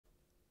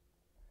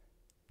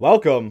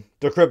Welcome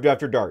to Crypto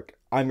After Dark.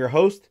 I'm your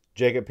host,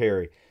 Jacob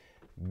Perry.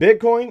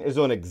 Bitcoin is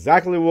doing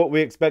exactly what we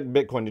expect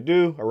Bitcoin to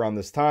do around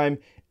this time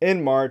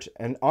in March.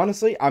 And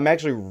honestly, I'm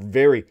actually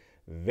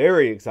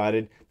very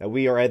excited that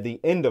we are at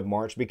the end of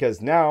March because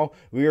now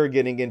we are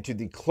getting into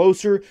the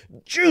closer,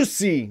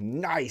 juicy,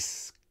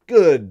 nice,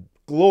 good,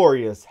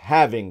 glorious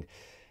halving.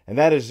 And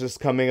that is just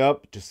coming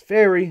up just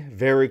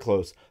very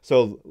close.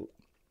 So,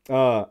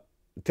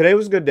 today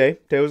was a good day.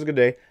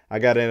 I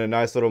got in a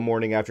nice little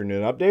morning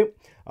afternoon update.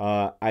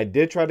 I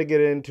did try to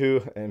get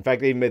into, in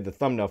fact, I even made the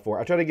thumbnail for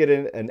it. I tried to get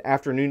in an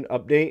afternoon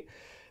update,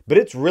 but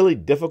it's really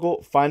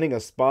difficult finding a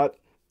spot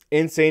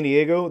in San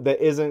Diego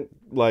that isn't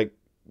like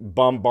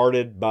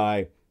bombarded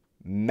by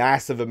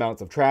massive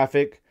amounts of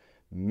traffic,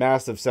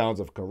 massive sounds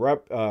of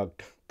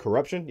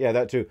corruption. Yeah,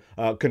 that too.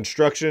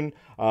 Construction,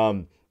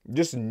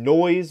 just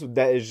noise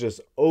that is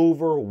just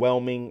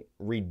overwhelming,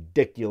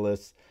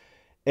 ridiculous.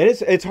 And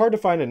it's hard to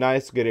find a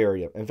nice, good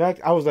area. In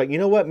fact, I was like, you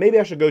know what? Maybe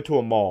I should go to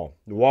a mall,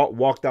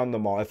 walk down the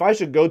mall. If I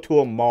should go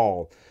to a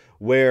mall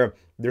where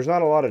there's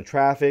not a lot of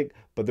traffic,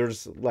 but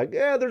there's like,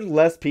 there's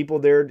less people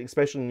there,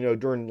 especially,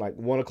 during like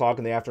 1 o'clock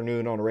in the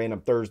afternoon on a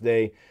random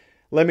Thursday,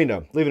 let me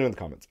know. Leave it in the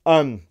comments.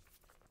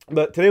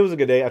 But today was a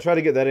good day. I tried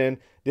to get that in.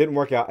 Didn't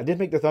work out. I did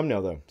make the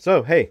thumbnail though.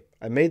 So, hey,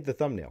 I made the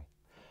thumbnail.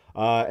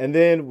 And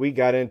then we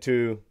got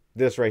into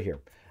this right here.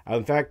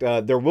 In fact,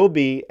 there will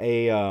be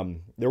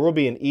an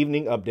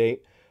evening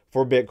update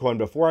for Bitcoin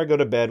before I go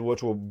to bed,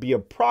 which will be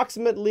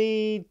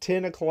approximately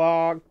 10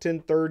 o'clock,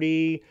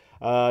 10:30,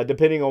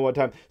 depending on what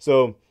time.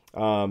 So,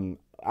 me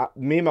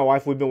and my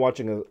wife, we've been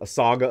watching a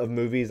saga of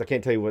movies. I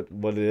can't tell you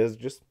what it is.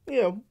 Just,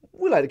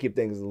 we like to keep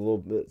things a little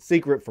bit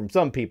secret from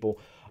some people.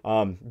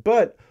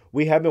 But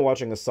we have been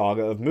watching a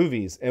saga of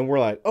movies, and we're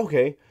like,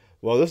 okay,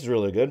 well, this is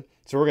really good.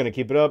 So we're going to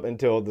keep it up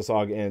until the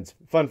saga ends.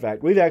 Fun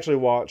fact, we've actually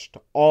watched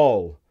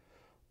all,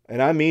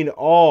 and I mean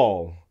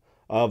all,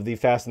 of the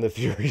Fast and the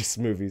Furious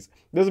movies.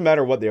 Doesn't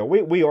matter what they are.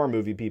 We are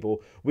movie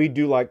people. We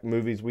do like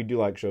movies. We do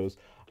like shows.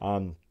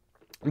 But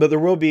there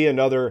will be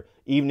another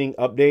evening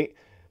update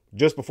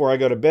just before I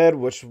go to bed,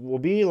 which will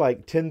be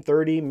like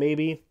 10:30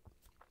 maybe.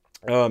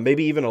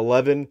 Maybe even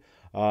 11.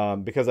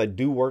 Because I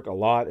do work a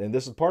lot, and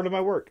this is part of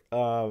my work.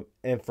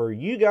 And for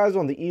you guys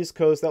on the East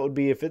Coast, that would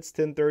be if it's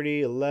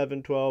 10:30,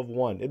 11, 12,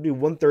 1. It'd be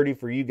 1:30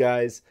 for you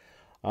guys.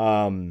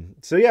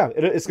 So yeah,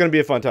 it's going to be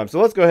a fun time. So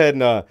let's go ahead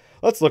and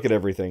let's look at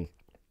everything.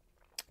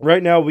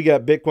 Right now, we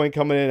got Bitcoin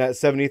coming in at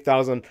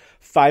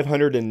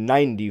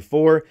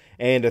 70,594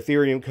 and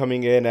Ethereum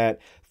coming in at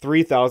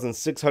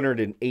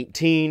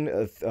 3,618.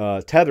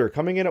 Tether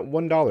coming in at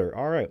 $1.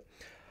 All right.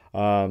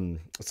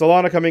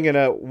 Solana coming in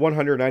at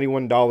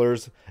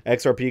 $191.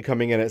 XRP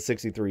coming in at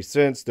 63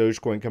 cents.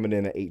 Dogecoin coming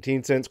in at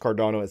 18 cents.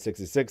 Cardano at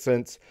 66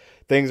 cents.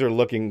 Things are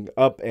looking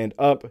up and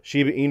up.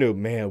 Shiba Inu,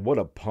 man, what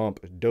a pump.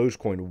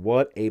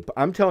 Dogecoin,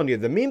 I'm telling you,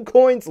 the meme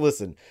coins,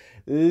 listen,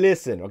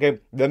 okay?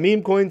 The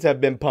meme coins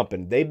have been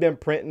pumping. They've been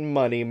printing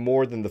money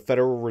more than the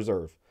Federal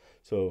Reserve.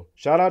 So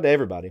shout out to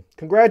everybody.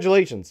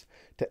 Congratulations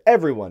to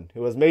everyone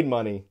who has made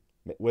money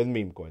with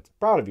meme coins.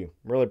 Proud of you.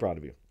 I'm really proud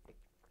of you.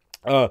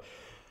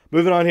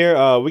 Moving on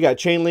here, we got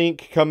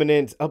Chainlink coming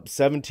in up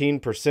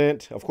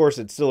 17%. Of course,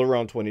 it's still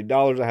around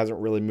 $20. It hasn't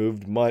really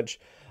moved much.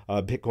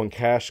 Bitcoin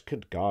Cash,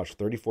 good gosh,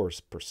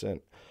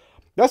 34%.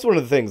 That's one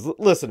of the things.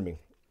 Listen to me.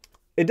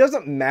 It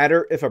doesn't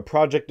matter if a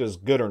project is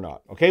good or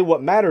not, okay?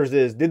 What matters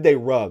is, did they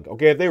rug?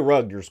 Okay, if they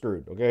rugged, you're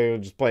screwed, okay?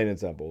 Just plain and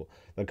simple.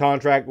 The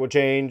contract will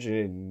change,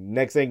 and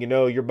next thing you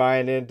know, you're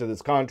buying into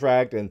this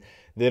contract, and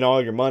then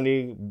all your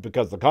money,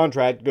 because the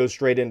contract, goes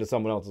straight into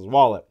someone else's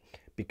wallet.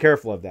 Be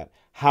careful of that.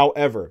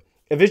 However,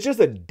 if it's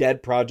just a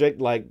dead project,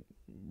 like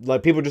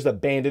people just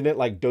abandon it,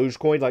 like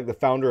Dogecoin, like the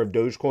founder of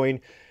Dogecoin,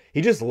 he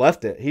just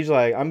left it. He's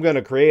like, I'm going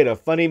to create a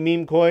funny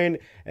meme coin,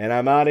 and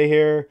I'm out of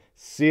here.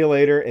 See you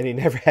later. And he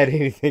never had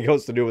anything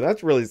else to do with it.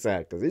 That's really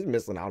sad, because he's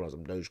missing out on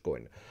some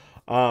Dogecoin.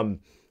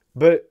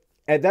 But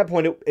at that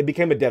point, it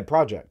became a dead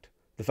project.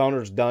 The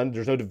founder's done.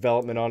 There's no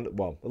development on it.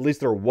 Well, at least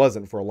there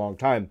wasn't for a long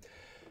time.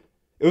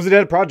 It was a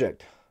dead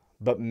project.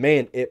 But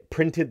man, it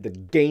printed the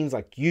gains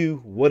like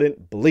you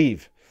wouldn't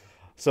believe.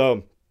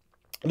 So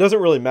it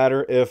doesn't really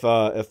matter if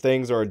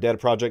things are a dead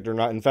project or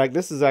not. In fact,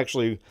 this is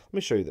actually, let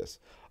me show you this.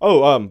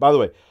 Oh, by the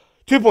way,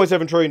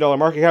 $2.7 trillion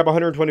market cap,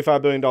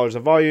 $125 billion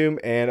of volume,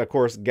 and of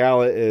course,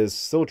 Gala is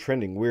still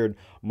trending weird.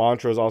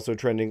 Mantra is also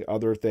trending,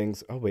 other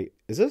things. Oh, wait,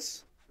 is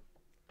this?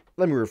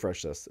 Let me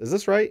refresh this. Is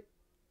this right?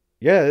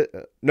 Yeah,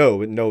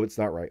 no, it's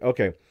not right.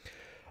 Okay.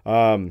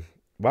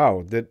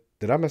 Wow, did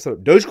I mess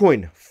up?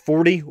 Dogecoin,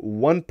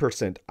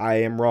 41%. I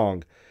am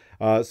wrong.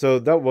 So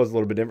that was a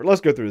little bit different.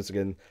 Let's go through this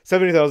again.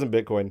 70,000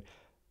 Bitcoin,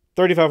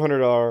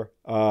 $3,500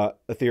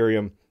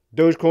 Ethereum,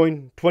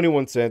 Dogecoin,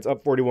 21 cents,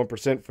 up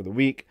 41% for the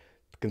week.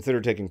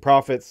 Consider taking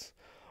profits.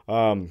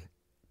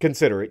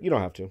 Consider it. You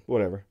don't have to.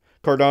 Whatever.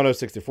 Cardano,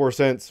 64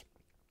 cents.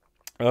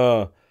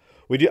 I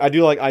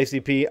do like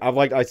ICP. I've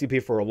liked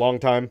ICP for a long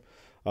time.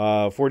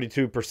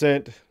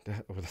 42%. Oh,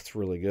 that's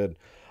really good.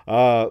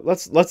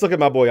 let's look at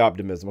my boy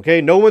Optimism.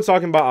 Okay, no one's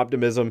talking about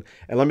Optimism,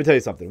 and let me tell you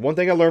something. One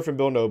thing I learned from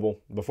Bill Noble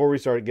before we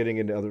started getting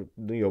into other,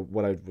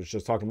 what I was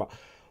just talking about.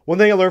 One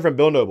thing I learned from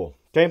Bill Noble,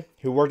 okay,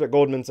 who worked at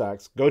Goldman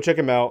Sachs. Go check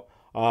him out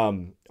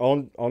on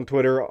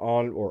Twitter,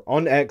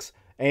 on X,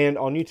 and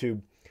on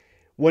YouTube.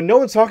 When no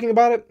one's talking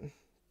about it,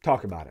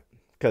 talk about it,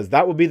 because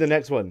that will be the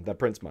next one that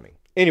prints money.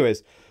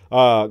 Anyways,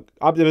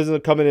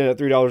 Optimism coming in at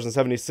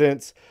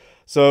 $3.70.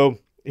 So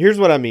here's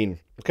what I mean.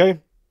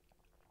 Okay.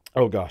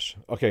 Oh gosh.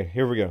 Okay,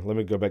 here we go. Let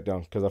me go back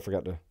down because I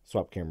forgot to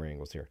swap camera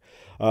angles here.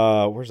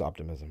 Where's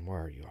Optimism?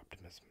 Where are you,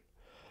 Optimism?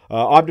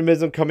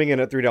 Optimism coming in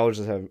at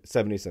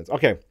 $3.70.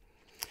 Okay.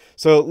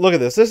 So look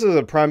at this. This is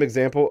a prime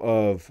example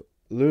of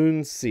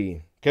Lune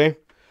C. Okay.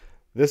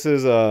 This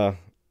is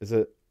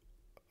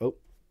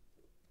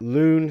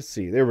Lune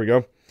C. There we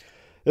go.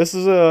 This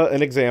is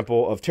an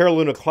example of Terra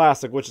Luna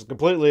Classic, which is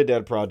completely a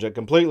dead project,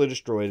 completely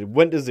destroyed. It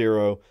went to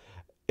zero.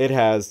 It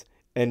has,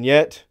 and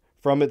yet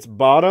from its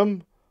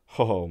bottom,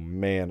 oh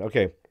man.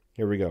 Okay,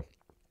 here we go.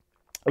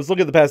 Let's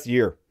look at the past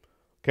year.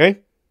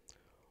 Okay,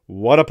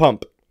 what a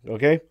pump.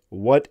 Okay,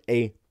 what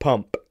a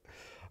pump.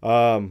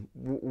 How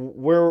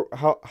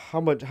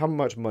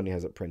much money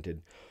has it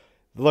printed?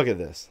 Look at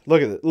this.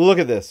 Look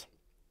at this.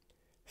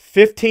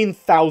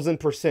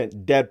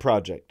 15,000% dead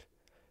project.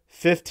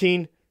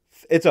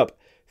 It's up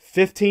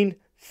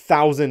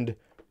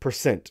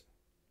 15,000%.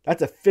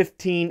 That's a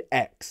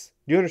 15x.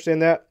 Do you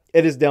understand that?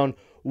 It is down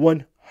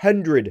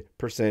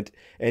 100%.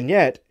 And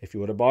yet, if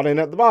you would have bought in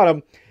at the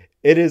bottom,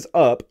 it is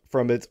up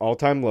from its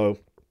all-time low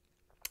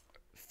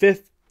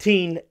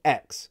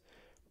 15x.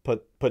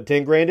 Put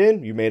 10 grand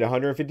in, you made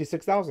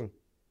 156,000.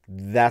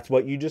 That's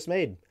what you just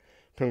made.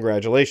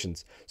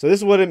 Congratulations. So this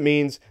is what it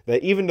means,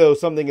 that even though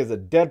something is a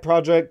dead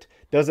project,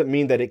 doesn't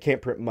mean that it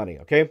can't print money,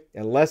 okay?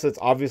 Unless it's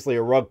obviously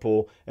a rug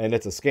pull and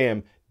it's a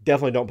scam,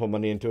 definitely don't put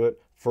money into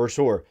it, for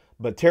sure.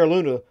 But Terra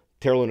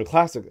Luna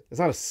Classic, it's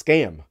not a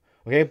scam,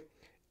 okay?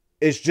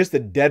 It's just a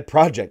dead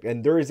project,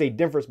 and there is a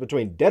difference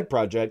between dead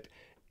project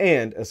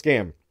and a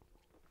scam.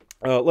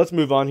 Let's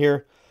move on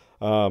here.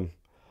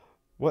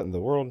 What in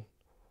the world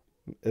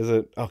is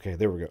it? Okay,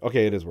 there we go.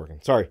 Okay, it is working.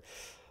 Sorry.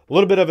 A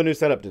little bit of a new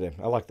setup today.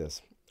 I like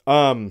this.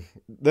 The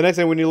next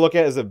thing we need to look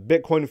at is a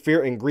Bitcoin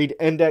Fear and Greed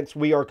Index.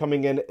 We are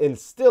coming in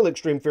still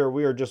extreme fear.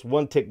 We are just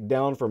one tick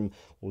down from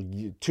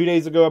 2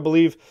 days ago, I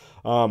believe.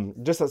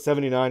 Just at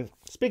 79.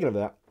 Speaking of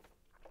that,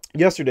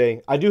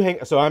 yesterday I do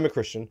so I'm a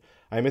Christian.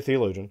 I'm a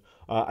theologian.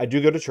 I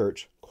do go to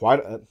church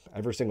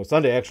every single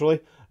Sunday, actually.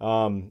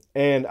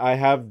 And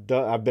I've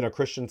been a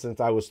Christian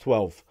since I was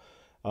 12.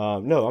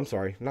 No, I'm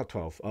sorry, not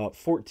 12,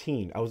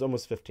 14. I was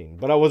almost 15,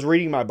 but I was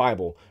reading my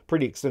Bible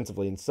pretty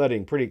extensively and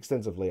studying pretty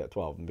extensively at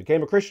 12 and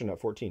became a Christian at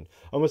 14,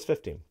 almost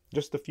 15,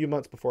 just a few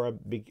months before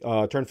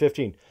I turned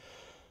 15.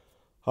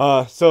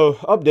 So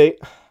update,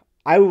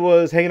 I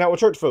was hanging out with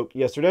church folk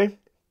yesterday,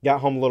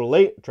 got home a little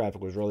late.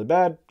 Traffic was really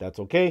bad. That's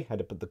okay. Had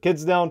to put the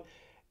kids down.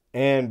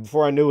 And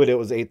before I knew it, it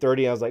was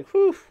 8:30. I was like,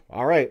 whew,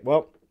 all right,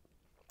 well,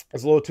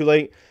 it's a little too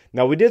late.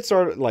 Now, we did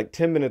start like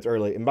 10 minutes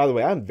early. And by the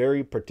way, I'm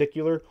very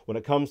particular when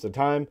it comes to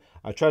time.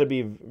 I try to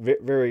be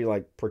very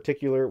like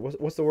particular.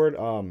 What's the word?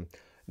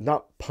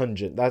 Not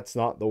pungent. That's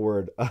not the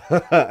word.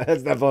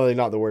 That's definitely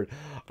not the word.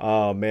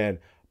 Oh, man.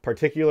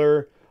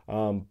 Particular,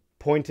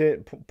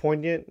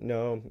 poignant.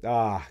 No.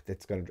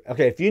 That's going to.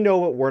 Okay, if you know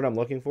what word I'm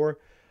looking for,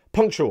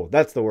 punctual.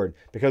 That's the word.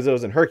 Because it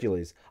was in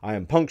Hercules. I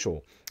am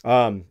punctual.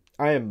 I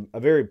am a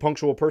very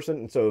punctual person.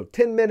 And so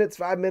 10 minutes,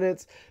 5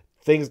 minutes,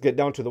 things get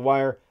down to the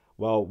wire.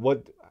 Well,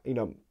 when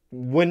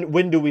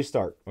do we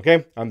start?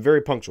 Okay, I'm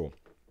very punctual.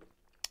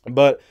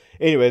 But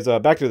anyways,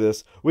 back to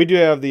this. We do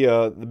have the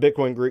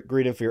Bitcoin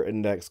Greed and Fear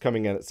Index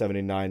coming in at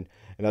 79,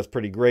 and that's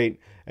pretty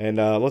great. And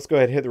let's go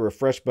ahead and hit the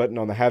refresh button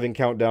on the halving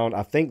countdown.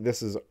 I think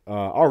this is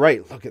all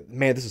right. Look at,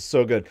 man, this is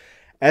so good.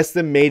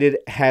 Estimated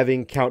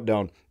halving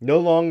countdown. No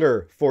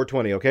longer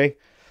 420. Okay,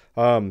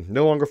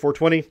 no longer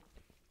 420.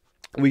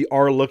 We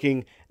are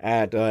looking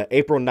at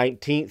April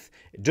 19th,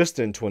 just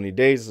in 20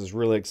 days. This is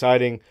really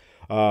exciting.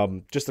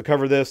 Just to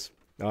cover this,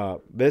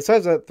 it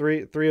says at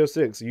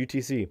 306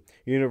 UTC,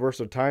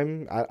 Universal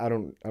Time. I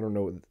don't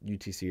know what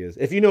UTC is.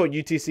 If you know what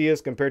UTC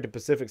is compared to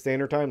Pacific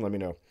Standard Time, let me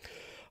know.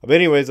 But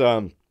anyways,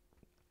 the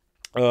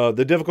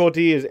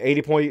difficulty is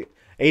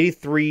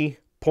 83.12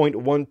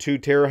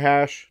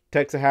 terahash,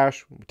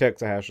 texahash.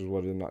 Texahash is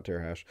what it is, not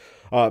terahash.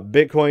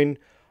 Bitcoin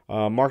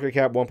market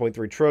cap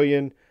 1.3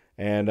 trillion.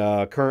 And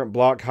current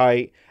block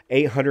height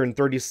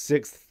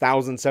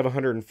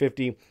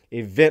 836,750.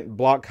 Event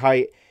block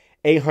height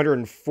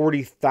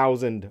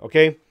 840,000.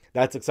 Okay,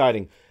 that's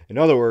exciting. In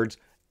other words,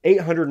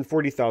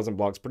 840,000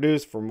 blocks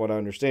produced, from what I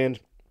understand.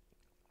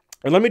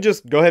 And let me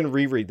just go ahead and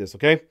reread this.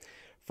 Okay,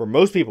 for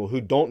most people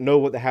who don't know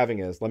what the halving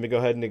is, let me go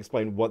ahead and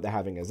explain what the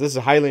halving is. This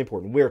is highly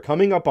important. We are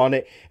coming up on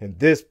it, and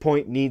this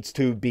point needs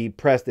to be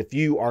pressed. If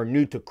you are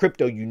new to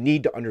crypto, you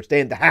need to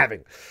understand the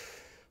halving.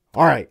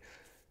 All right,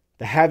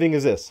 the halving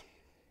is this.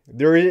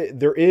 There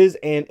is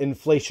an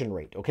inflation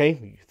rate,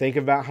 okay? Think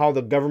about how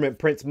the government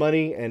prints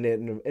money and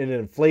it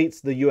inflates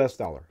the US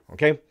dollar,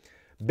 okay?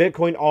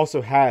 Bitcoin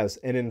also has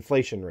an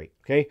inflation rate,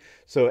 okay?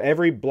 So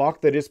every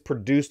block that is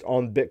produced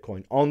on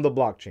Bitcoin, on the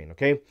blockchain,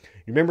 okay? You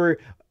remember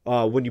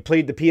when you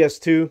played the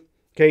PS2,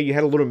 okay, you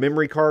had a little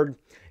memory card.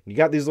 You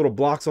got these little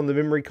blocks on the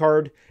memory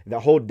card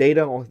that hold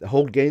data,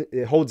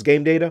 it holds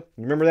game data.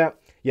 You remember that?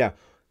 Yeah,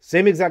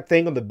 same exact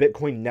thing on the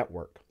Bitcoin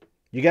network.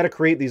 You got to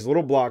create these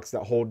little blocks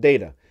that hold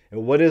data.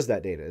 And what is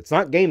that data? It's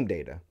not game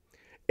data.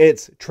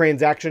 It's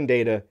transaction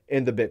data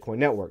in the Bitcoin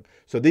network.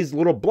 So these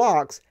little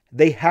blocks,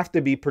 they have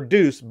to be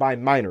produced by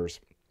miners,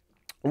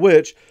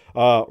 which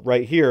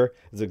right here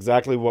is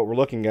exactly what we're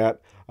looking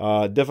at.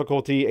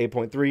 Difficulty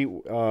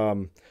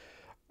 8.3,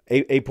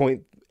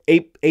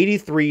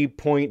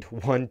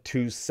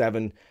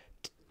 83.127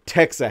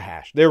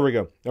 texahash. There we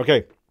go.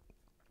 Okay.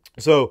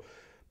 So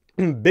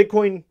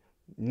Bitcoin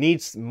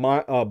needs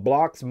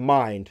blocks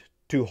mined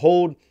to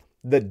hold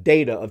the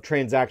data of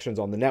transactions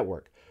on the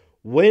network.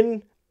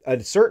 When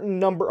a certain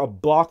number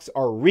of blocks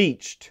are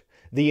reached,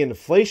 the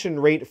inflation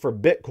rate for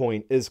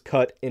Bitcoin is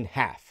cut in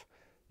half.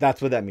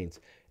 That's what that means.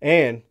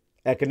 And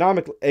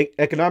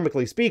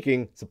economically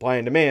speaking, supply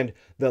and demand,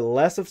 the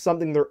less of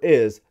something there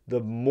is, the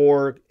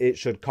more it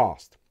should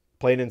cost.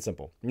 Plain and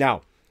simple.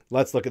 Now,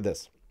 let's look at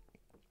this.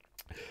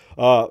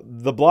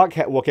 The block,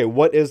 okay,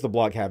 what is the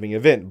block halving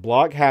event?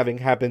 Block halving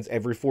happens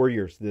every 4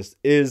 years. This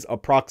is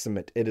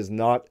approximate. It is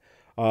not,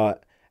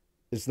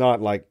 it's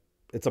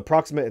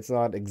approximate. It's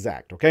not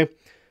exact. Okay.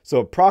 So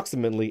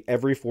approximately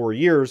every 4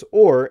 years,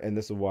 or, and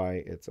this is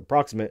why it's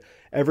approximate,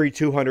 every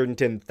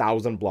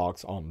 210,000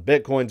 blocks on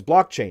Bitcoin's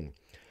blockchain.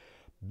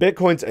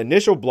 Bitcoin's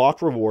initial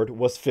block reward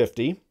was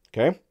 50.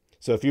 Okay.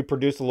 So if you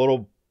produce a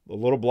little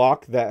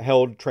block that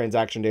held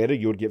transaction data,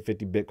 you would get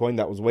 50 Bitcoin.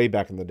 That was way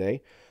back in the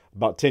day,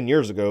 about 10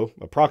 years ago,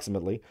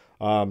 approximately.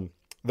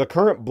 The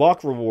current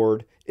block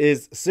reward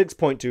is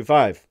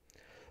 6.25.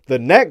 The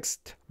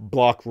next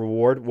block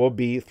reward will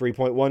be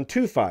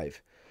 3.125.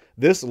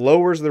 This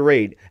lowers the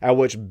rate at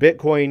which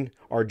Bitcoin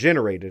are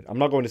generated. I'm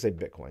not going to say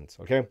Bitcoins,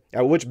 okay?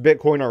 At which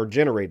Bitcoin are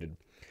generated.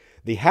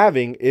 The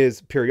halving is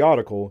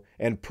periodical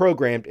and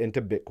programmed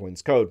into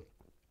Bitcoin's code.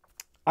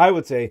 I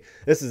would say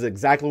this is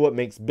exactly what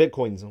makes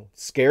Bitcoin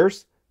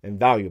scarce and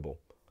valuable.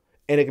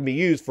 And it can be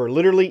used for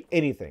literally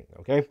anything,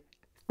 okay?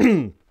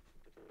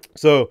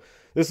 So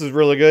this is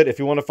really good. If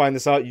you want to find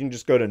this out, you can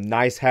just go to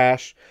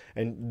NiceHash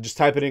and just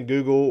type it in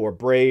Google or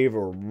Brave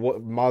or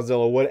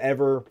Mozilla,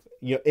 whatever,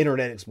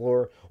 Internet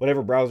Explorer,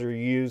 whatever browser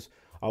you use,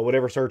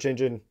 whatever search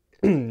engine,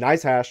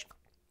 NiceHash,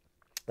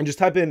 and just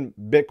type in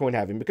Bitcoin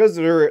halving, because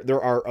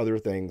there are other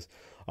things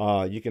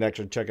you can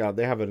actually check out.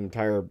 They have an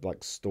entire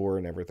store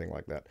and everything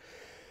like that.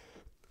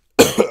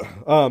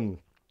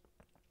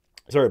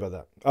 Sorry about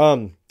that.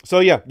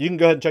 So yeah, you can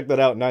go ahead and check that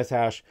out,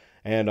 NiceHash,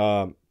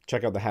 and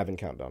check out the halving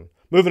countdown.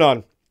 Moving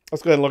on,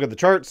 let's go ahead and look at the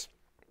charts.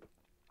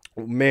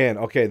 Man,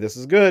 okay, this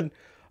is good.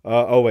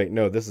 Oh wait,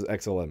 no, this is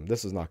XLM.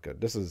 This is not good.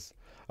 This is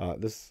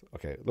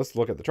okay, let's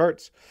look at the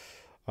charts.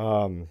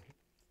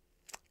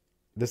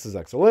 This is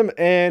XLM,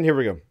 and here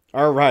we go.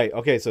 All right,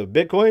 okay, so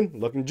Bitcoin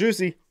looking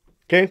juicy.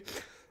 Okay,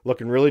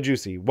 looking really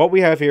juicy. What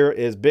we have here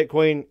is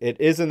Bitcoin.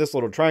 It is in this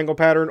little triangle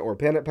pattern or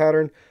pennant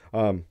pattern.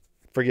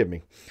 Forgive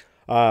me.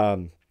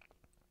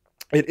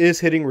 It is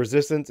hitting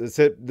resistance. It's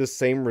hit this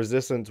same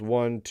resistance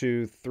 1,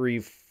 2, 3,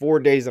 4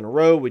 days in a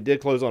row. We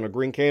did close on a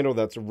green candle.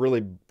 That's a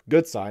really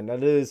good sign.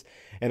 That is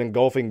an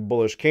engulfing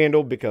bullish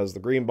candle because the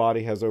green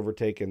body has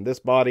overtaken this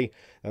body.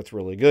 That's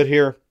really good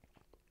here.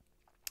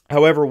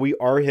 However, we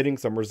are hitting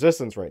some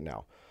resistance right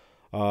now.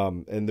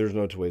 And there's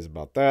no two ways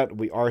about that.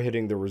 We are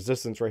hitting the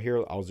resistance right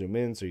here. I'll zoom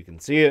in so you can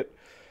see it.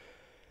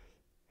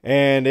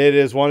 And it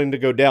is wanting to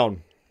go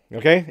down.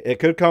 Okay, it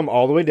could come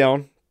all the way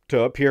down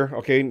to up here.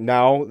 Okay,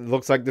 now it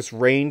looks like this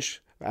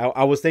range.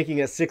 I was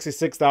thinking at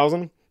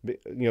 66,000,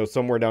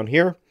 somewhere down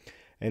here.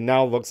 And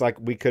now it looks like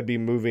we could be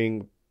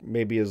moving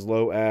maybe as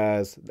low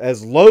as,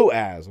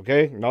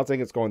 okay? I'm not saying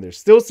it's going there.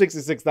 Still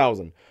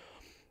 66,000.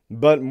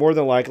 But more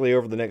than likely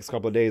over the next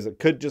couple of days, it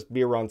could just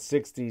be around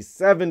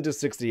 67 to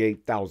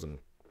 68,000.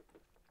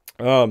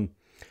 So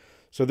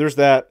there's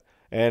that.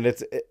 And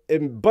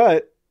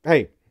but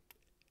hey,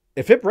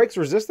 if it breaks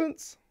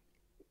resistance,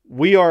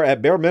 we are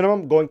at bare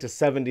minimum going to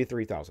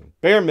 73,000.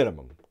 Bare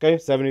minimum, okay?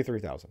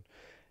 73,000.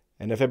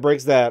 And if it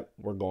breaks that,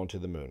 we're going to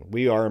the moon.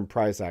 We are in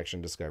price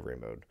action discovery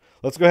mode.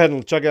 Let's go ahead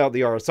and check out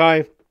the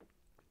RSI.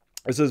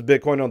 This is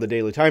Bitcoin on the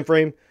daily time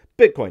frame.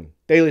 Bitcoin,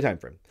 daily time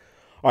frame.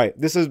 All right,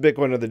 this is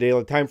Bitcoin on the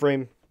daily time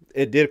frame.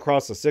 It did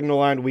cross the signal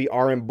line. We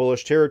are in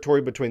bullish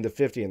territory between the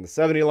 50 and the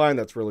 70 line.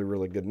 That's really,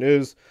 really good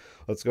news.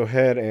 Let's go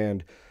ahead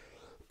and,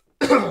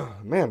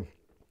 man,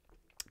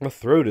 my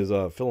throat is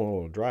feeling a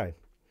little dry.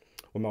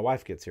 When my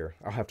wife gets here,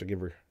 I will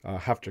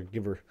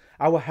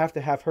have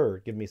to have her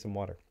give me some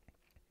water.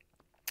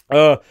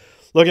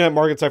 Looking at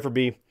market cipher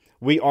B,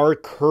 we are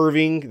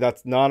curving.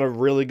 That's not a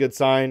really good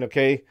sign,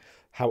 okay?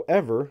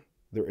 However,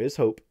 there is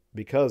hope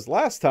because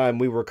last time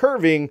we were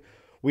curving,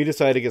 we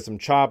decided to get some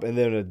chop and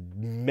then a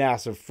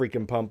massive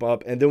freaking pump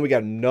up. And then we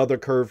got another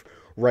curve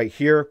right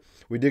here.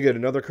 We did get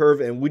another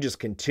curve and we just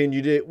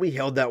continued it. We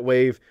held that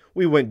wave.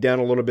 We went down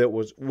a little bit,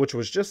 which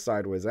was just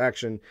sideways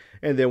action.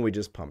 And then we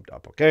just pumped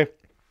up, okay?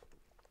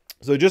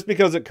 So just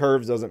because it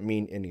curves doesn't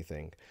mean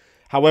anything.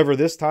 However,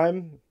 this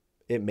time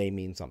it may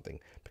mean something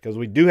because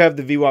we do have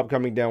the VWAP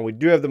coming down. We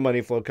do have the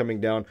money flow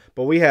coming down,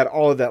 but we had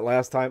all of that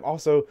last time.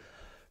 Also,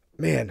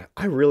 man,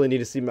 I really need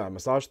to see my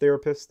massage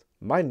therapist.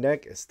 My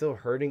neck is still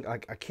hurting. I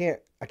can't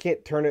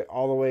turn it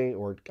all the way,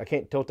 or I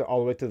can't tilt it all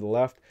the way to the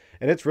left.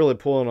 And it's really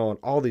pulling on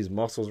all these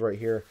muscles right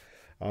here.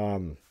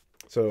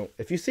 So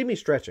if you see me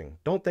stretching,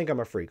 don't think I'm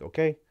a freak,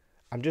 okay?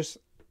 I'm just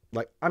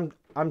like, I'm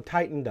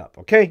tightened up,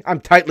 okay?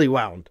 I'm tightly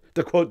wound,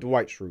 to quote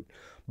Dwight Schrute.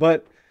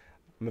 But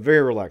I'm a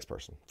very relaxed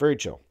person, very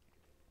chill.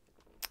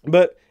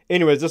 But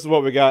anyways, this is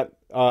what we got.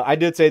 I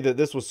did say that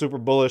this was super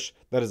bullish.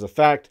 That is a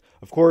fact.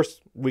 Of course,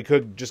 we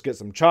could just get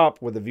some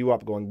chop with the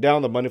VWAP going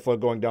down, the money flow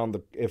going down.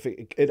 If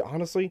it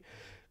honestly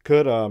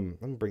could,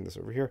 let me bring this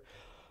over here.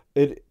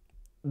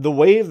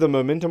 The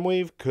momentum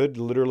wave could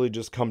literally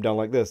just come down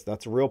like this.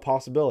 That's a real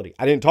possibility.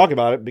 I didn't talk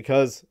about it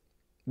because,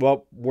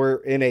 well, we're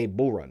in a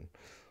bull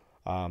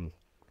run.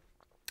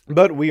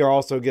 But we are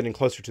also getting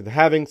closer to the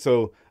halving,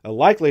 so a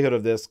likelihood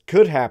of this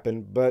could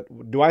happen.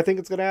 But do I think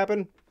it's going to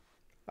happen?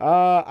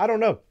 I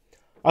don't know.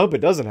 I hope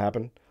it doesn't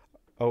happen.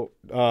 I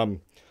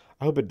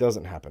hope it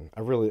doesn't happen. I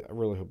really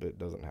hope it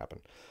doesn't happen.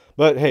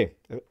 But hey,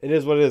 it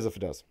is what it is if it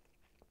does.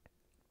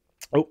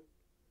 Oh,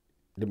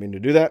 didn't mean to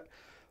do that.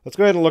 Let's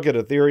go ahead and look at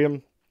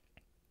Ethereum.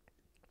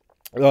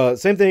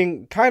 Same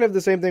thing, kind of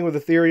the same thing with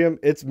Ethereum.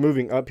 It's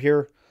moving up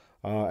here,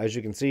 as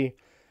you can see.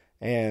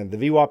 And the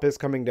VWAP is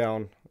coming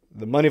down.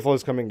 The money flow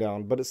is coming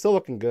down, but it's still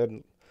looking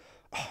good.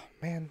 Oh,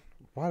 man,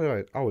 why do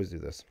I always do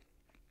this?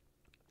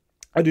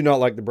 I do not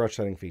like the brush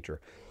setting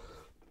feature.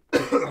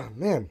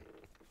 Man.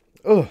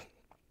 Ugh.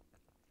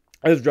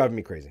 It's driving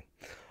me crazy.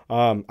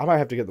 I might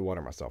have to get the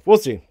water myself. We'll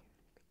see.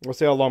 We'll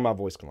see how long my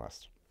voice can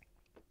last.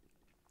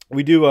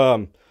 We do,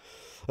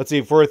 let's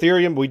see, for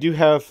Ethereum, we do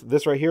have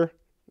this right here.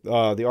 The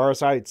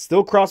RSI, it's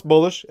still cross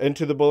bullish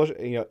into the bullish,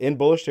 in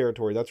bullish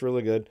territory. That's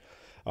really good.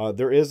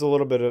 There is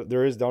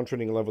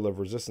downtrending level of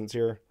resistance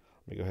here.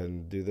 Let me go ahead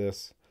and do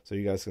this so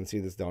you guys can see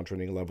this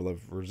downtrending level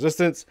of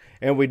resistance.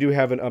 And we do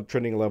have an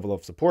uptrending level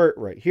of support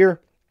right here.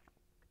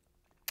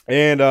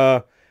 And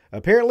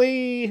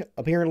apparently,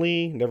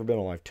 never been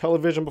on live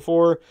television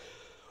before.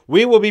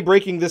 We will be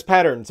breaking this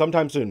pattern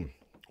sometime soon.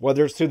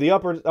 Whether it's to the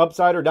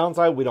upside or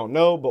downside, we don't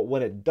know. But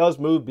when it does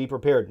move, be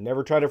prepared.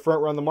 Never try to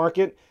front run the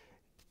market.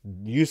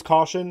 Use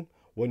caution.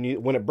 When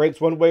it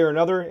breaks one way or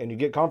another and you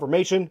get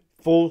confirmation,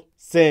 full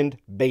send,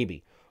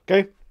 baby.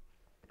 Okay?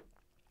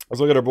 Let's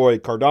look at our boy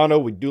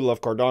Cardano. We do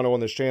love Cardano on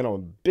this channel.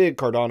 I'm a big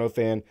Cardano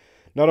fan.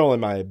 Not only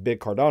am I a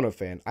big Cardano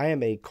fan, I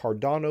am a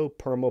Cardano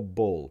perma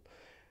bull.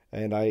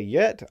 And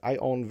I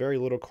own very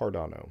little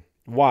Cardano.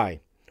 Why?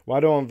 Why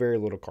do I own very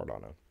little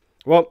Cardano?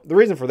 Well, the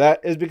reason for that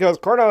is because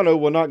Cardano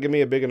will not give me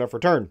a big enough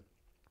return.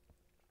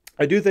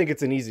 I do think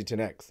it's an easy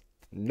 10x.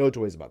 No two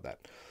ways about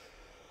that.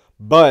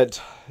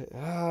 But,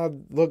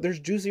 look, there's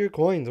juicier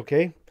coins,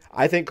 okay?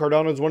 I think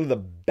Cardano is one of the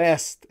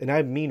best, and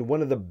I mean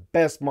one of the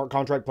best smart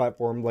contract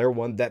platform layer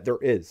 1 that there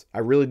is. I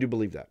really do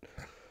believe that.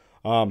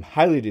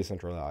 Highly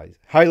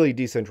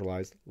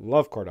decentralized.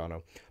 Love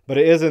Cardano. But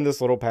it is in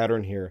this little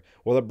pattern here.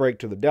 Will it break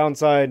to the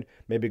downside?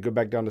 Maybe go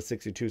back down to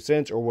 62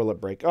 cents, or will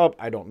it break up?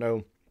 I don't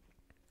know.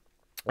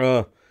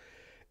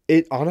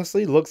 It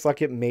honestly looks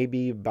like it may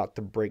be about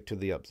to break to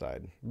the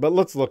upside. But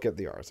let's look at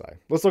the RSI.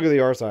 Let's look at the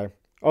RSI.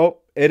 Oh,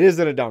 it is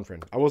in a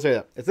downtrend. I will say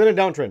that. It's in a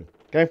downtrend,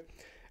 okay?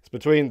 It's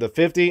between the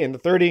 50 and the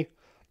 30.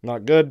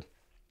 Not good.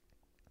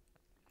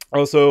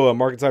 Also,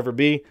 Market Cipher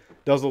B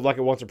does look like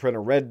it wants to print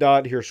a red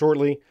dot here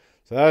shortly.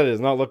 So that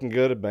is not looking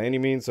good by any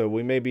means. So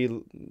we may be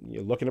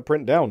looking to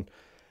print down.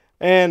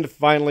 And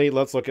finally,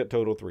 let's look at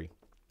Total 3.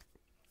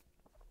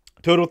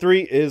 Total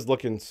 3 is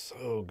looking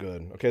so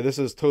good. Okay, this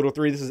is Total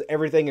 3. This is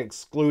everything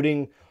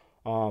excluding...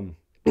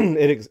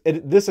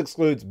 this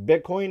excludes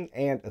Bitcoin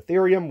and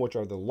Ethereum, which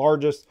are the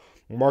largest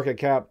market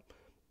cap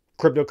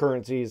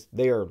cryptocurrencies.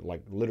 They are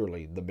like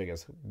literally the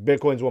biggest.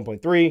 Bitcoin's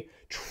 $1.3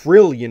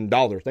 trillion.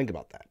 Think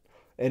about that.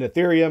 And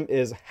Ethereum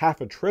is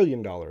 $500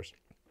 billion.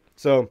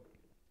 So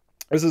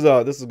this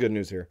is good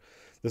news here.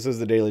 This is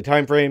the daily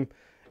time frame.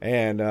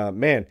 And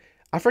man,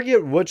 I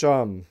forget which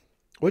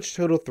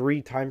Total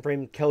 3 time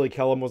frame Kelly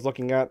Kellum was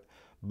looking at.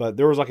 But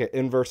there was like an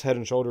inverse head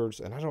and shoulders.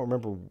 And I don't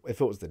remember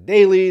if it was the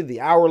daily,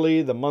 the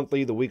hourly, the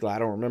monthly, the weekly. I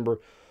don't remember.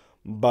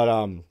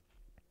 But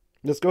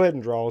let's go ahead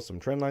and draw some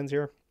trend lines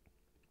here.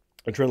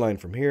 A trend line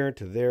from here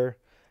to there.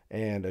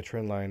 And a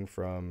trend line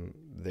from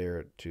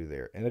there to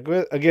there. And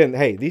again,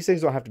 hey, these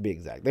things don't have to be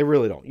exact. They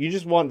really don't. You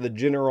just want the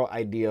general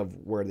idea of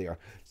where they are.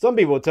 Some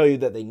people will tell you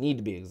that they need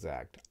to be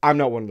exact. I'm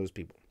not one of those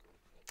people.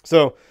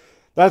 So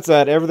that's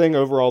that. Everything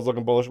overall is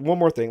looking bullish. One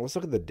more thing. Let's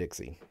look at the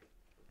Dixie.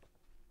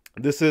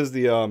 This is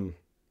the...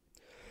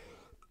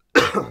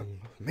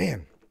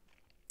 Man,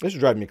 this is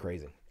driving me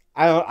crazy.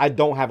 I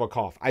don't have a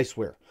cough, I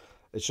swear.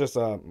 It's just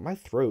my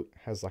throat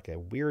has like a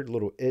weird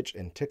little itch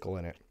and tickle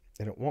in it,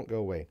 and it won't go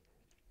away.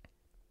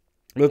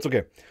 But it's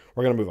okay.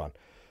 We're gonna move on.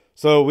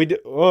 So we did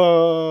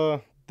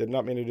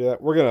not mean to do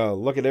that. We're gonna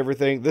look at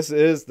everything. This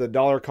is the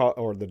dollar cost,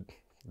 or the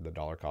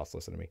dollar cost.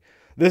 Listen to me.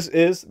 This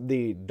is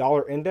the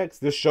dollar index.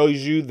 This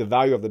shows you the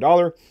value of the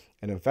dollar.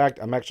 And in fact,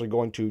 I'm actually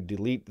going to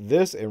delete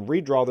this and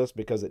redraw this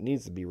because it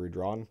needs to be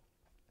redrawn.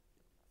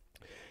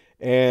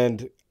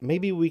 And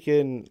maybe we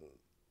can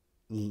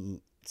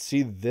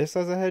see this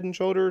as a Head and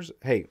Shoulders.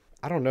 Hey,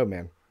 I don't know,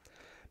 man.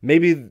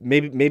 Maybe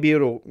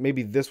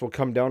this will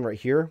come down right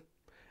here,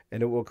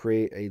 and it will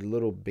create a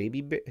little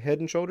baby Head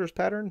and Shoulders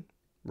pattern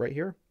right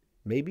here.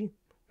 Maybe.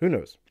 Who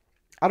knows?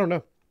 I don't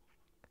know.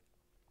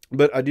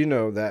 But I do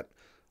know that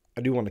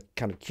I do want to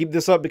kind of keep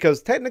this up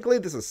because technically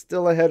this is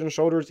still a Head and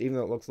Shoulders, even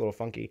though it looks a little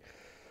funky.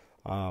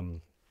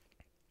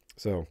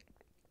 So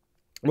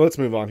let's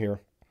move on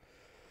here.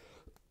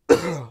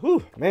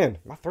 Whew, man,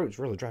 my throat's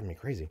really driving me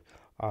crazy.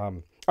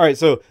 All right,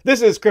 so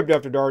this is Crypto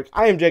After Dark.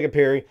 I am Jacob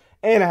Perry,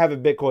 and I have a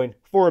Bitcoin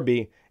for a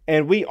B,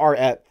 and we are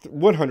at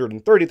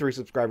 133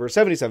 subscribers,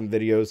 77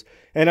 videos,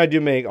 and I do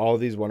make all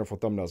of these wonderful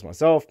thumbnails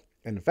myself.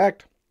 And in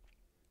fact,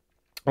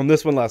 on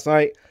this one last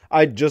night,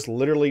 I just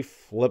literally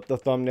flipped the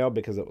thumbnail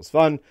because it was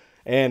fun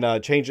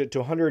and changed it to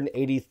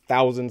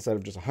 180,000 instead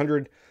of just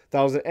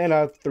 100,000. And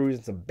I threw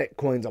in some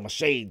Bitcoins on my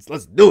shades.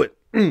 Let's do it.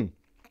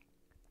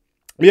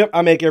 Yep,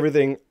 I make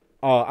everything.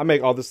 I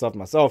make all this stuff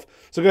myself.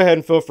 So go ahead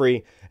and feel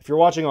free. If you're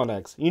watching on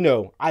X, you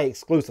know I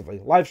exclusively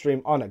live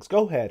stream on X.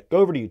 Go ahead, go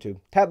over to YouTube,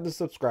 tap the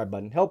subscribe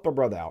button, help a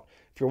brother out.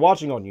 If you're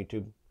watching on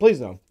YouTube, please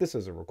know this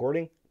is a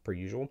recording, per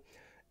usual.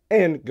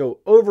 And go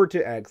over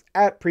to X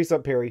at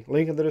Precept Perry,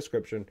 link in the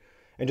description,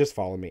 and just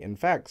follow me. In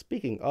fact,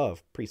 speaking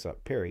of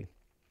Precept Perry,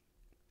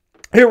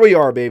 here we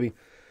are, baby.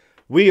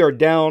 We are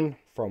down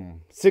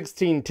from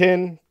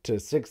 1610 to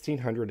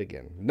 1600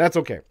 again. And that's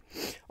okay.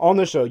 On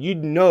the show, you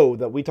know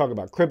that we talk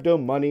about crypto,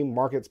 money,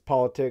 markets,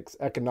 politics,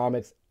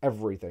 economics,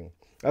 everything.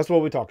 That's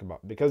what we talk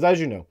about. Because as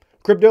you know,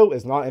 crypto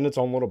is not in its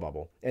own little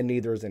bubble, and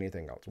neither is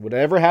anything else.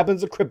 Whatever happens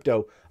to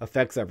crypto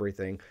affects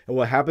everything, and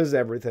what happens to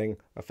everything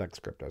affects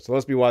crypto. So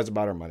let's be wise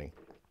about our money.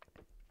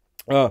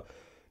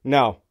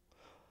 Now,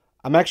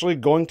 I'm actually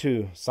going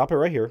to stop it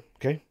right here,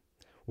 okay?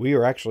 We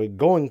are actually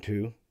going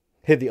to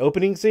hit the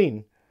opening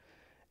scene,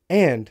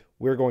 and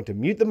we're going to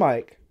mute the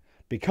mic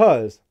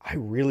because I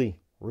really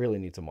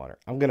need some water.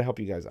 I'm going to help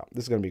you guys out.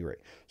 This is going to be great.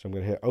 So I'm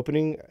going to hit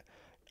opening.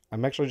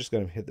 I'm actually just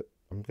going to hit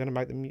I'm going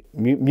to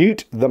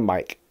mute the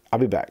mic. I'll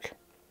be back.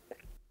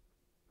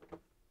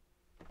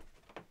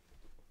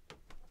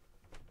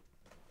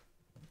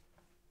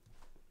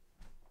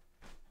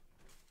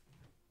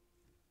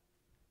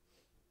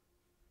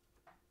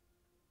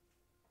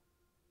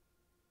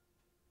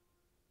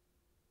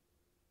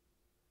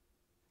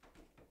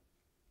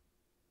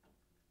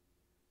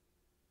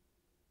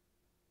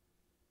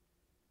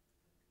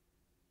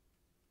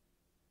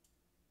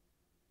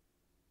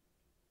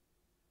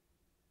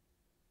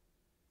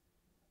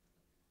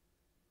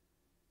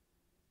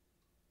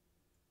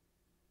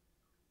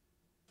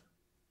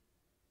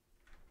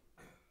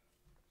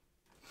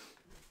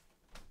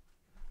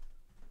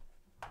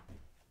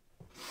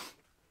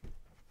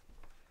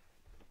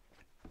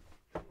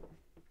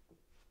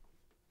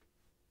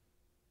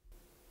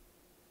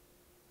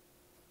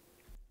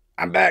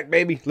 I'm back,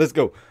 baby. Let's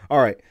go.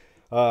 All right.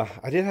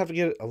 I did have to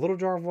get a little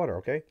jar of water,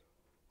 okay?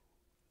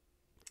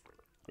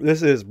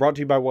 This is brought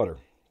to you by water.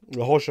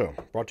 The whole show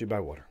brought to you by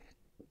water.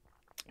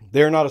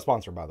 They're not a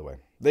sponsor, by the way.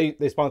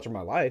 They sponsor my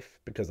life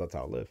because that's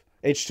how I live.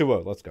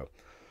 H2O, let's go.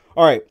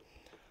 All right.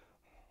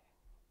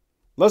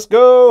 Let's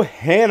go,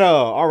 Hannah.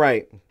 All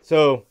right.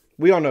 So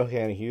we all know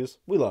Hannah Hughes.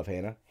 We love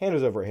Hannah.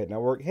 Hannah's over at Hit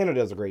Network. Hannah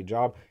does a great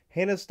job.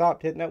 Hannah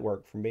stopped Hit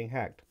Network from being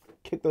hacked.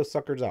 Kick those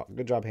suckers out.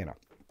 Good job, Hannah.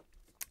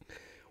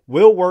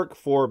 Will work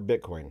for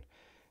Bitcoin.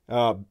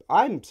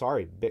 I'm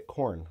sorry,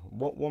 Bitcoin.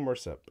 One more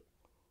sip.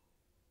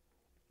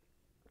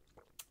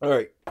 All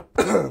right.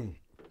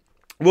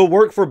 Will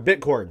work for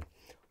Bitcoin.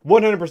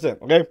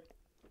 100%, okay?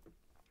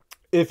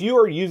 If you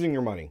are using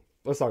your money,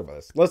 let's talk about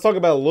this. Let's talk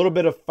about a little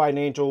bit of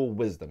financial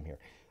wisdom here.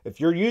 If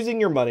you're using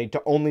your money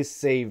to only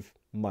save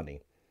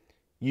money,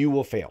 you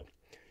will fail.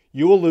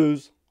 You will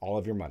lose all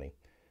of your money.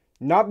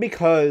 Not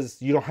because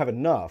you don't have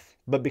enough,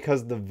 but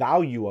because the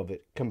value of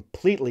it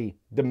completely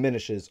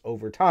diminishes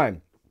over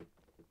time.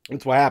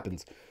 That's what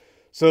happens.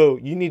 So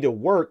you need to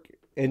work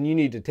and you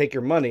need to take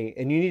your money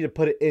and you need to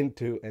put it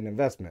into an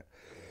investment.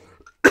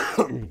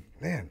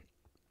 Man,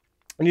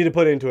 you need to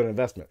put it into an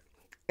investment.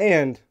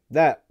 And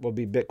that will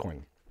be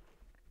Bitcoin.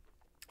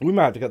 We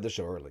might have to cut this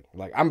show early.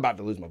 Like, I'm about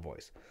to lose my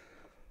voice.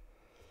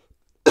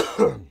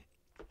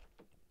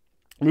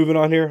 Moving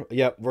on here.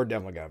 Yep, we're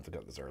definitely going to have to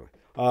cut this early.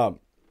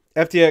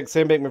 FTX,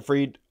 Sam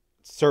Bankman-Fried,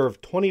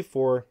 served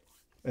 24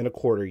 and a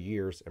quarter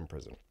years in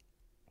prison.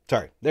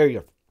 Sorry, there you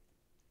go.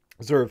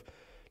 Served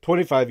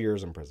 25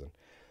 years in prison.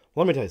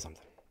 Let me tell you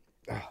something.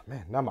 Oh,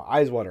 man, now my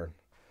eyes watering.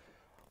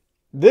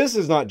 This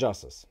is not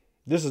justice.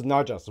 This is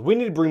not justice. We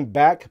need to bring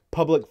back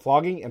public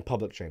flogging and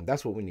public shame.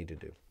 That's what we need to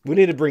do. We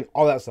need to bring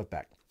all that stuff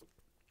back.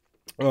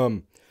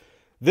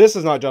 This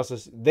is not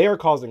justice. They are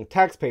causing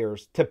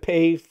taxpayers to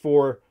pay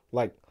for,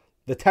 like,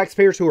 the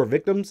taxpayers who are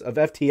victims of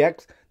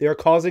FTX. They are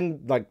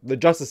causing, like, the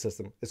justice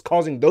system is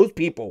causing those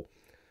people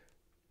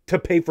to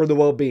pay for the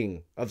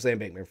well-being of Sam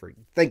Bankman-Fried.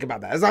 Think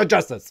about that. It's not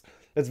justice.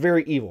 It's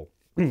very evil.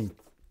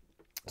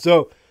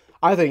 So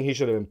I think he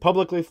should have been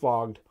publicly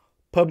flogged,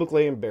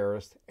 publicly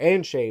embarrassed,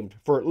 and shamed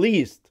for at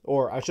least,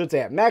 or I should say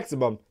at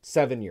maximum,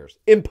 7 years.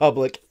 In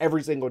public,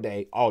 every single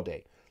day, all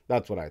day.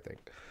 That's what I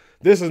think.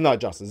 This is not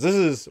justice. This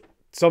is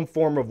some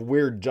form of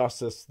weird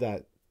justice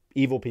that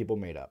evil people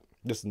made up.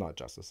 This is not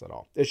justice at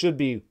all. It should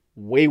be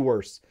way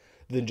worse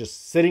than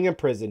just sitting in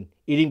prison,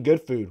 eating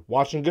good food,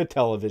 watching good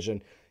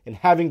television, and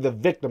having the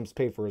victims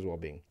pay for his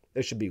well-being.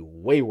 It should be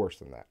way worse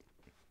than that.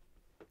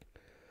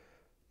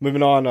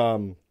 Moving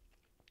on,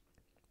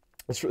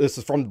 this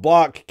is from the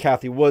block.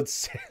 Kathy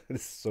Woods.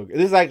 This is so good.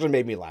 This actually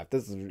made me laugh.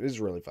 This is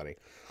really funny.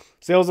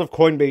 Sales of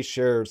Coinbase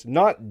shares,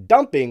 not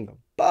dumping,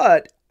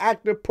 but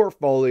active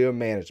portfolio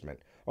management.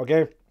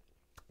 Okay?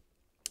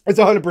 It's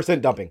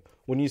 100% dumping.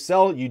 When you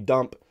sell, you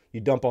dump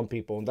on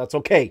people, and that's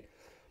okay.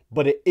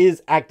 But it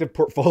is active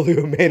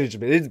portfolio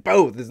management. It's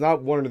both. It's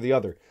not one or the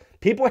other.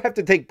 People have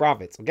to take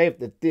profits, okay?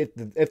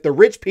 If the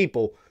rich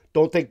people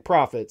don't take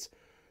profits,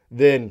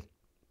 then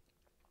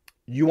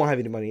you won't have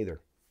any money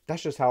either.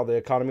 That's just how the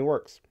economy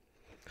works.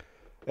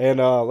 And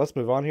let's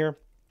move on here.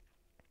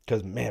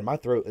 Because, man, my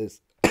throat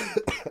is...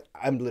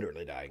 I'm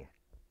literally dying.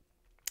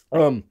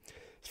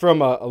 It's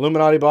from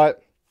Illuminati Bot.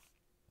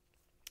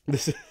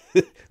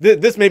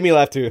 This made me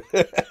laugh too.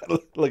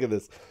 Look at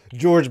this.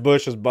 George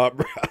Bush is Bob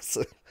Ross.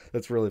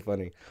 That's really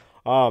funny.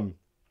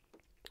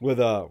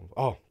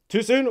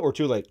 Too soon or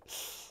too late?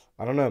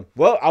 I don't know.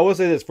 Well, I will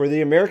say this. For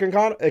the American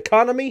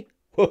economy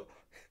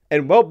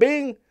and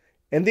well-being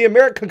and the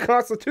American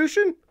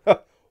Constitution,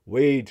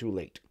 way too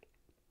late.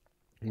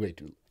 Way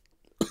too late.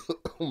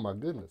 Oh my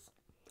goodness.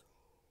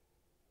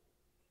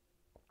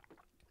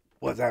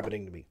 What's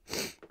happening to me?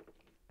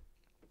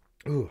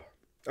 Ooh.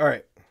 All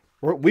right.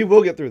 We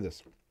will get through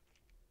this.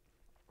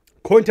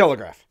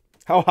 Cointelegraph.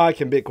 How high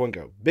can Bitcoin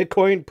go?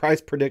 Bitcoin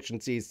price prediction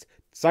sees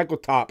cycle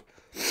top.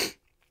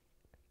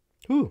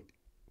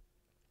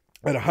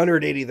 At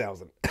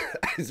 180,000.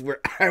 I swear,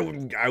 I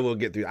will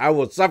get through. I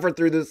will suffer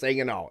through this thing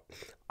and all.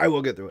 I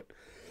will get through it.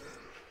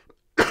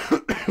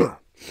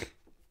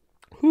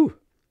 Whew.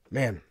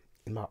 Man,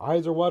 my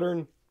eyes are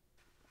watering.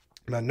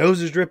 My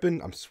nose is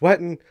dripping. I'm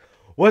sweating.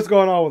 What's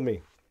going on with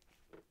me?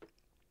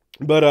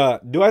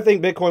 But do I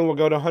think Bitcoin will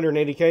go to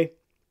 180K?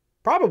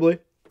 Probably.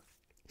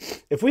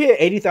 If we hit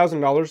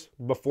 $80,000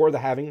 before the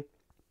halving,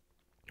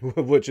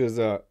 which is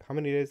how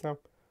many days now?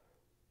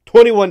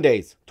 21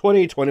 days.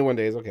 21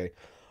 days. Okay.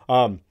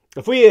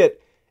 If we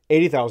hit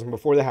 80,000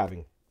 before the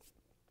halving,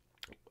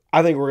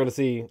 I think we're going to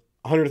see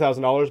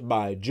 $100,000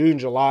 by June,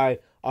 July,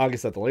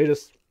 August at the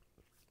latest.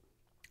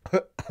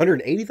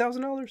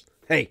 $180,000?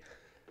 Hey,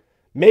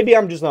 maybe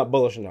I'm just not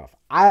bullish enough.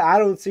 I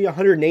don't see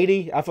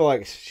 180. I feel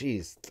like,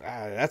 geez,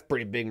 that's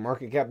pretty big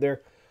market cap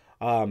there.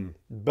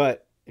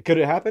 But could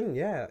it happen?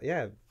 Yeah,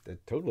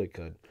 it totally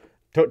could.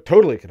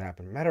 Totally could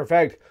happen. Matter of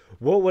fact,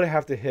 what would it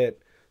have to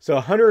hit? So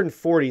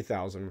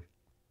 140,000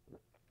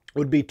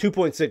 would be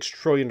 $2.6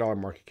 trillion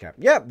market cap.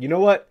 Yeah, you know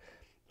what?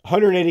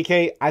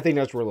 180K, I think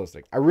that's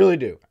realistic. I really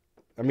do.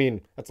 I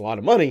mean, that's a lot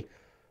of money,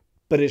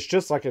 but it's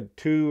just like a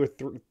 2 or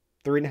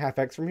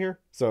 3.5x from here.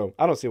 So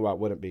I don't see why it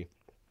wouldn't be.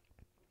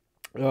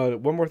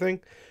 One more thing.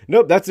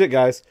 Nope, that's it,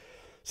 guys.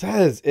 So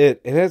that is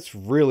it. And it's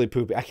really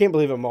poopy. I can't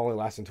believe I'm only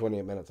lasting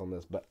 28 minutes on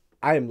this, but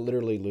I am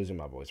literally losing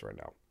my voice right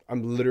now.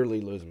 I'm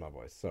literally losing my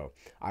voice. So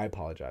I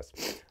apologize.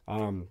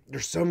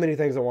 There's so many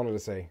things I wanted to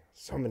say.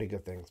 So many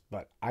good things,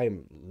 but I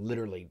am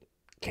literally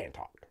can't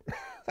talk.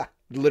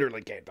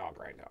 Literally can't talk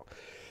right now.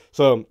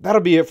 So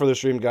that'll be it for the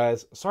stream,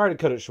 guys. Sorry to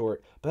cut it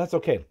short, but that's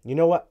okay. You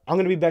know what? I'm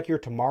going to be back here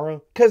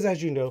tomorrow because,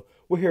 as you know,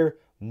 we're here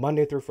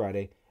Monday through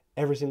Friday,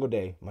 every single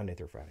day, Monday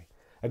through Friday.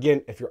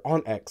 Again, if you're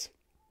on X,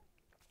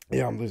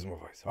 yeah, I'm losing my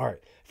voice. All right.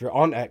 If you're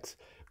on X,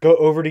 go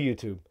over to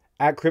YouTube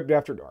at Crypto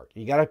After Dark.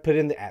 You got to put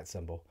in the @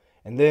 symbol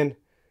and then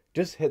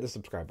just hit the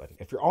subscribe button.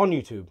 If you're on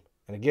YouTube,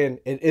 and again,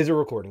 it is a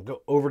recording,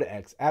 go over to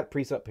X at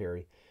Precept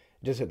Perry.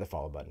 Just hit the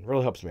follow button. It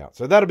really helps me out.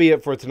 So that'll be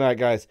it for tonight,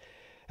 guys.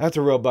 That's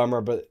a real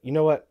bummer, but you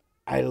know what?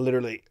 I'm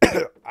literally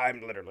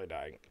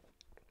dying.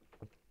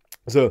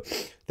 So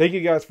thank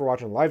you guys for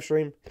watching the live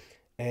stream,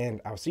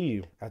 and I'll see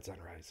you at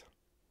sunrise.